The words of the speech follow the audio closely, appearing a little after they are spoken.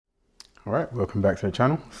All right, welcome back to the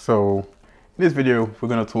channel. So in this video, we're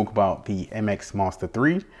going to talk about the MX Master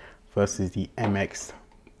 3 versus the MX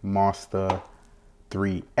Master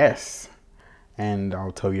 3S, and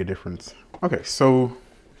I'll tell you the difference. Okay, so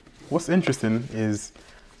what's interesting is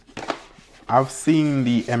I've seen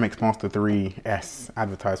the MX Master 3S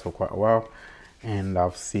advertised for quite a while, and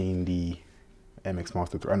I've seen the MX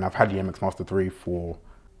Master 3, and I've had the MX Master 3 for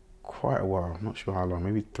quite a while. I'm not sure how long,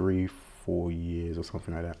 maybe 3-4 years or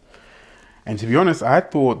something like that. And to be honest, I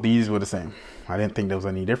thought these were the same. I didn't think there was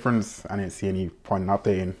any difference. I didn't see any point in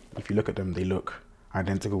updating. If you look at them, they look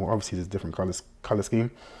identical. Obviously, there's different color scheme,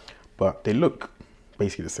 but they look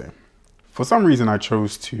basically the same. For some reason, I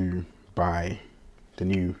chose to buy the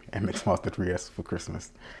new MX Master 3S for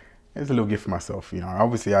Christmas. It's a little gift for myself. You know,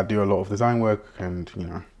 obviously, I do a lot of design work, and you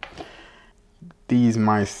know, these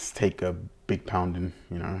mice take a big pounding,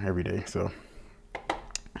 you know, every day. So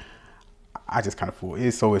I just kind of thought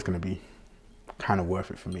it's always going to be kind of worth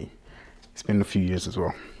it for me. It's been a few years as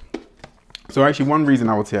well. So actually, one reason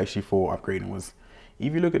I would say actually for upgrading was,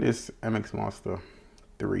 if you look at this MX Master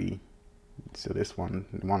 3, so this one,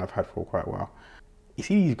 the one I've had for quite a while, you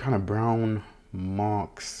see these kind of brown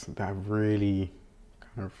marks that really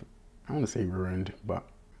kind of, I don't want to say ruined, but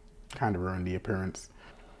kind of ruined the appearance.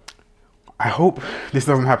 I hope this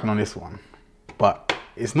doesn't happen on this one, but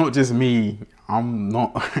it's not just me. I'm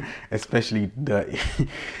not especially dirty.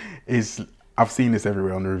 I've seen this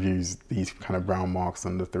everywhere on the reviews, these kind of brown marks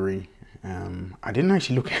on the 3. I didn't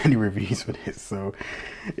actually look at any reviews for this, so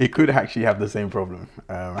it could actually have the same problem.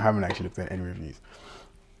 I haven't actually looked at any reviews.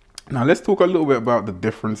 Now let's talk a little bit about the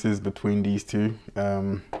differences between these two.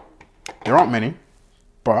 There aren't many,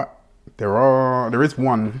 but there is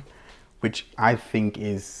one which I think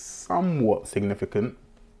is somewhat significant,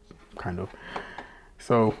 kind of.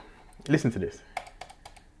 So listen to this.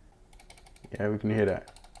 Yeah, we can hear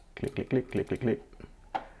that. Click, click, click, click, click, click.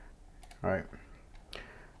 All right.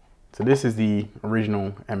 So this is the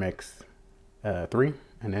original MX 3,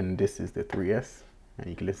 and then this is the 3S, and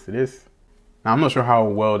you can listen to this. Now, I'm not sure how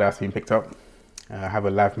well that's been picked up. I have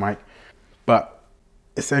a lav mic, but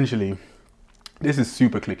essentially, this is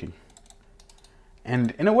super clicky.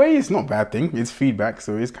 And in a way, it's not a bad thing. It's feedback,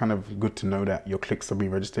 so it's kind of good to know that your clicks are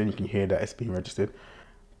being registered. You can hear that it's being registered.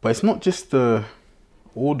 But it's not just the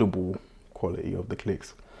audible quality of the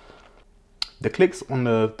clicks. The clicks on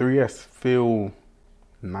the 3S feel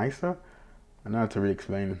nicer. I don't know how to really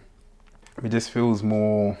explain. It just feels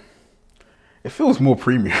more, it feels more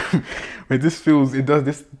premium.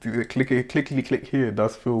 The click here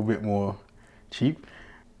does feel a bit more cheap.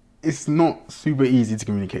 It's not super easy to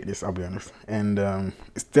communicate this, I'll be honest. And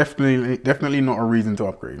it's definitely not a reason to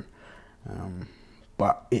upgrade.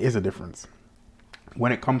 But it is a difference.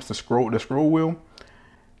 When it comes to the scroll wheel,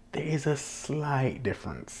 there is a slight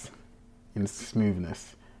difference in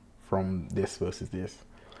smoothness from this versus this.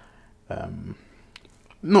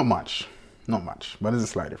 Not much, but there's a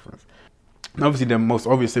slight difference. And obviously, the most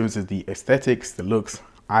obvious difference is the aesthetics, the looks.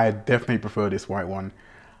 I definitely prefer this white one.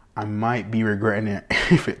 I might be regretting it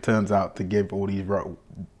if it turns out to give all these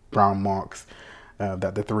brown marks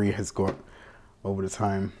that the 3 has got over the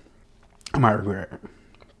time. I might regret it,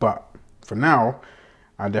 but for now,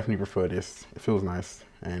 I definitely prefer this. It feels nice,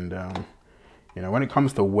 and you know, when it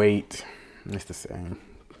comes to weight, it's the same.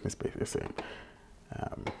 It's basically the same.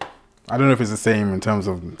 I don't know if it's the same in terms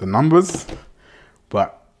of the numbers,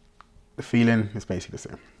 but the feeling is basically the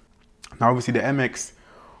same. Now, obviously, the MX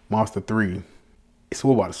Master 3, it's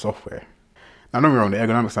all about the software. Now, don't get me wrong, the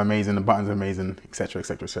ergonomics are amazing, the buttons are amazing, etc.,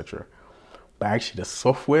 etc., etc. But actually, the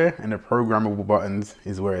software and the programmable buttons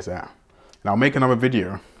is where it's at. And I'll make another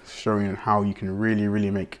video showing how you can really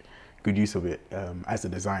make good use of it as a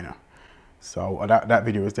designer. So that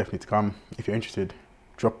video is definitely to come. If you're interested,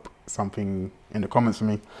 drop something in the comments for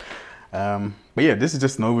me. But yeah, this is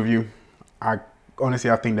just an overview. Honestly,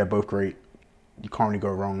 I think they're both great. You can't really go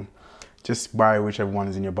wrong. Just buy whichever one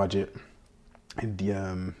is in your budget.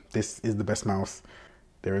 And this is the best mouse.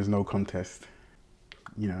 There is no contest.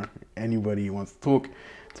 You know, anybody who wants to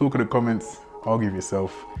talk in the comments, argue with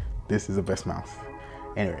yourself. This is the best mouse.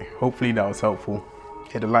 Anyway, hopefully that was helpful.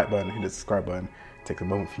 Hit the like button, hit the subscribe button. It takes a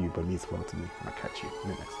moment for you, but it means a lot to me. I'll catch you in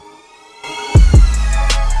the next one.